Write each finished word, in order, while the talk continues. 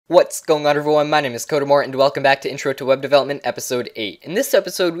What's going on, everyone? My name is Kodamore, and welcome back to Intro to Web Development Episode 8. In this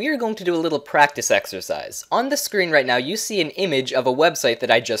episode, we are going to do a little practice exercise. On the screen right now, you see an image of a website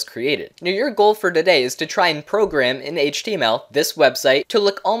that I just created. Now, your goal for today is to try and program in HTML this website to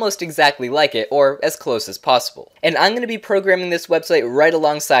look almost exactly like it, or as close as possible. And I'm going to be programming this website right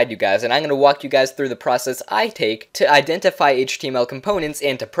alongside you guys, and I'm going to walk you guys through the process I take to identify HTML components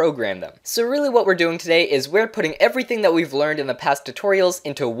and to program them. So really what we're doing today is we're putting everything that we've learned in the past tutorials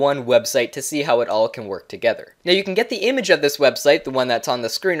into one website to see how it all can work together. Now you can get the image of this website, the one that's on the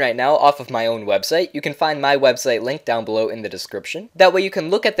screen right now, off of my own website. You can find my website link down below in the description. That way you can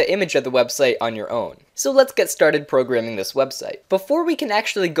look at the image of the website on your own. So let's get started programming this website. Before we can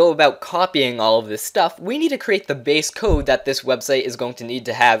actually go about copying all of this stuff, we need to create the base code that this website is going to need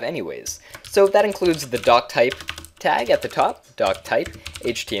to have anyways. So that includes the doctype tag at the top, doctype,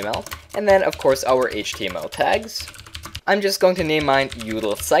 HTML, and then of course our HTML tags. I'm just going to name mine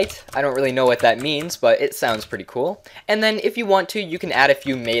util site. I don't really know what that means, but it sounds pretty cool. And then if you want to, you can add a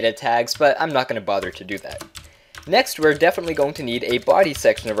few meta tags, but I'm not going to bother to do that. Next, we're definitely going to need a body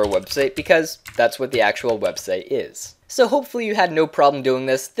section of our website because that's what the actual website is. So hopefully you had no problem doing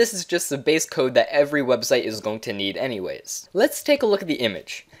this. This is just the base code that every website is going to need anyways. Let's take a look at the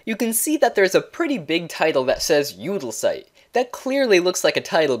image. You can see that there's a pretty big title that says util site. That clearly looks like a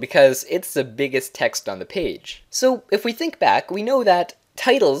title because it's the biggest text on the page. So if we think back, we know that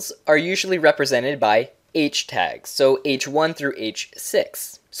titles are usually represented by H tags, so H1 through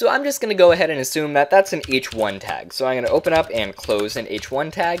H6. So I'm just going to go ahead and assume that that's an H1 tag. So I'm going to open up and close an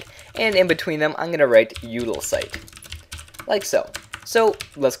H1 tag, and in between them I'm going to write util site, like so. So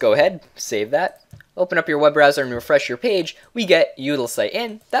let's go ahead, save that. Open up your web browser and refresh your page, we get util site,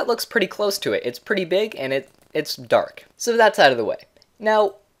 and that looks pretty close to it. It's pretty big and it's dark. So that's out of the way.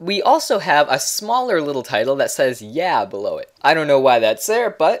 Now, we also have a smaller little title that says yeah below it. I don't know why that's there,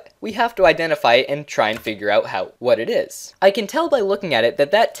 but we have to identify it and try and figure out what it is. I can tell by looking at it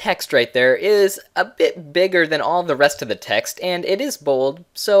that that text right there is a bit bigger than all the rest of the text, and it is bold,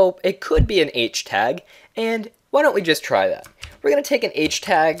 so it could be an H tag, and why don't we just try that? We're going to take an H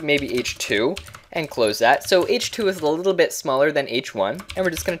tag, maybe H2, and close that. So H2 is a little bit smaller than H1, and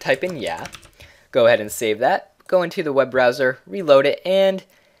we're just going to type in yeah. Go ahead and save that, go into the web browser, reload it, and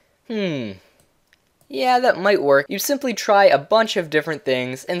yeah, that might work. You simply try a bunch of different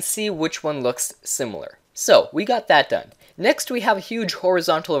things and see which one looks similar. So, we got that done. Next, we have a huge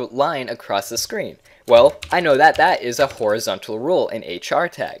horizontal line across the screen. Well, I know that that is a horizontal rule, an HR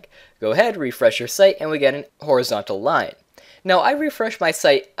tag. Go ahead, refresh your site, and we get a horizontal line. Now, I refresh my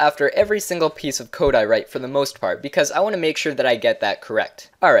site after every single piece of code I write for the most part, because I want to make sure that I get that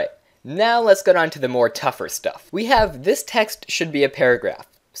correct. Alright. Now let's get on to the more tougher stuff. We have this text should be a paragraph.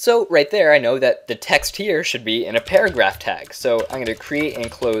 So right there I know that the text here should be in a paragraph tag. So I'm going to create and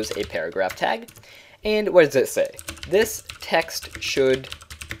close a paragraph tag. And what does it say? This text should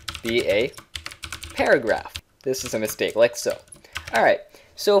be a paragraph. This is a mistake, like so. Alright,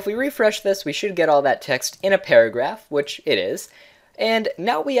 so if we refresh this, we should get all that text in a paragraph, which it is. And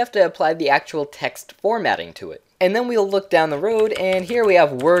now we have to apply the actual text formatting to it. And then we'll look down the road, and here we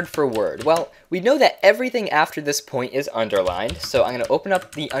have word for word. Well, we know that everything after this point is underlined, so I'm going to open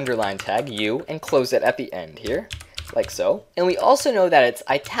up the underline tag, U, and close it at the end here, like so. And we also know that it's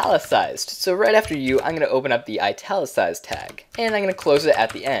italicized, so right after U, I'm going to open up the italicized tag, and I'm going to close it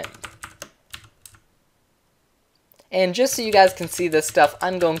at the end. And just so you guys can see this stuff,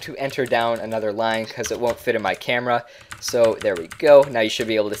 I'm going to enter down another line because it won't fit in my camera. So there we go. Now you should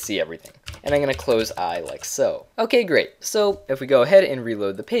be able to see everything. And I'm going to close I like so. Okay, great. So if we go ahead and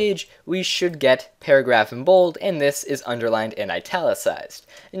reload the page, we should get paragraph in bold, and this is underlined and italicized.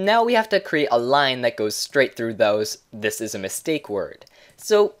 And now we have to create a line that goes straight through those this is a mistake word.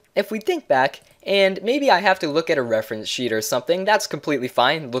 So if we think back, and maybe I have to look at a reference sheet or something, that's completely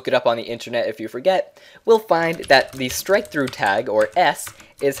fine. Look it up on the internet if you forget. We'll find that the strike through tag, or S,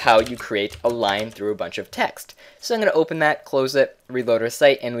 is how you create a line through a bunch of text. So I'm going to open that, close it, reload our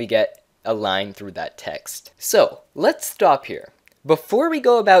site, and we get a line through that text. So let's stop here. Before we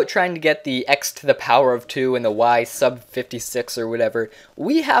go about trying to get the x to the power of 2 and the y sub 56 or whatever,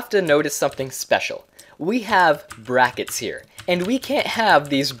 we have to notice something special. We have brackets here, and we can't have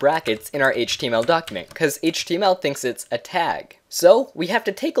these brackets in our HTML document because HTML thinks it's a tag. So we have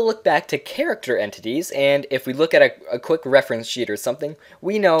to take a look back to character entities, and if we look at a quick reference sheet or something,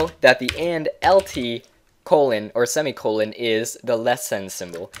 we know that the and LT colon or semicolon is the less than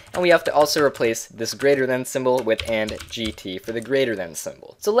symbol, and we have to also replace this greater than symbol with and GT for the greater than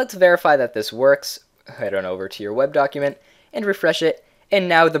symbol. So let's verify that this works. Head on over to your web document and refresh it, And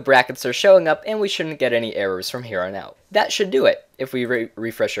now the brackets are showing up and we shouldn't get any errors from here on out. That should do it. If we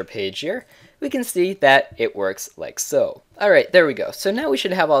refresh our page here, we can see that it works like so. Alright, there we go. So now we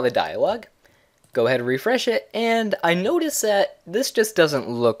should have all the dialogue. Go ahead and refresh it, and I notice that this just doesn't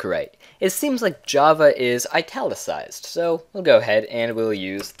look right. It seems like Java is italicized, so we'll go ahead and we'll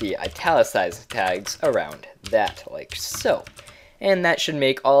use the italicized tags around that, like so. And that should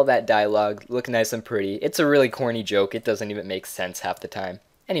make all that dialogue look nice and pretty. It's a really corny joke, it doesn't even make sense half the time.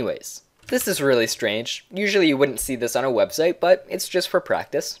 Anyways, this is really strange. Usually you wouldn't see this on a website, but it's just for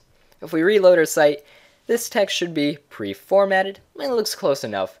practice. If we reload our site, this text should be pre-formatted. It looks close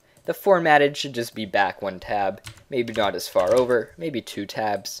enough. The formatted should just be back one tab, maybe not as far over, maybe 2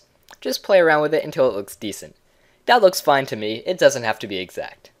 tabs. Just play around with it until it looks decent. That looks fine to me, it doesn't have to be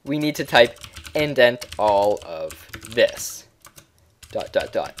exact. We need to type indent all of this, ...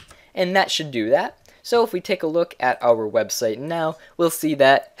 And that should do that. So if we take a look at our website now, we'll see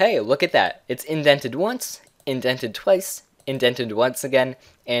that, hey, look at that. It's indented once, indented twice, indented once again,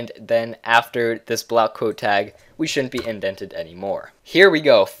 and then after this block quote tag, we shouldn't be indented anymore. Here we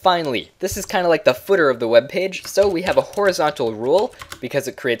go, finally. This is kind of like the footer of the web page. So we have a horizontal rule because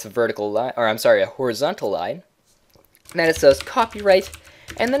it creates a vertical line, or I'm sorry, a horizontal line. And then it says copyright,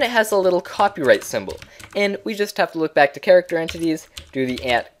 and then it has a little copyright symbol. And we just have to look back to character entities, do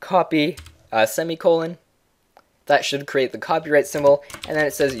the @copy semicolon. That should create the copyright symbol, and then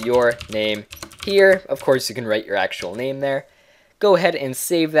it says your name here. Of course, you can write your actual name there. Go ahead and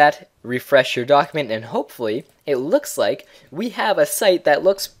save that, refresh your document, and hopefully it looks like we have a site that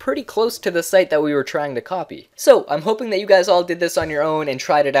looks pretty close to the site that we were trying to copy. So I'm hoping that you guys all did this on your own and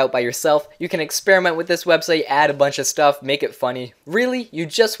tried it out by yourself. You can experiment with this website, add a bunch of stuff, make it funny. Really, you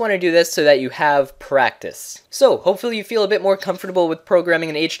just want to do this so that you have practice. So hopefully you feel a bit more comfortable with programming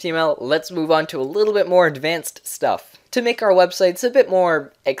in HTML. Let's move on to a little bit more advanced stuff to make our websites a bit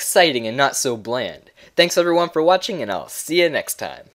more exciting and not so bland. Thanks everyone for watching, and I'll see you next time.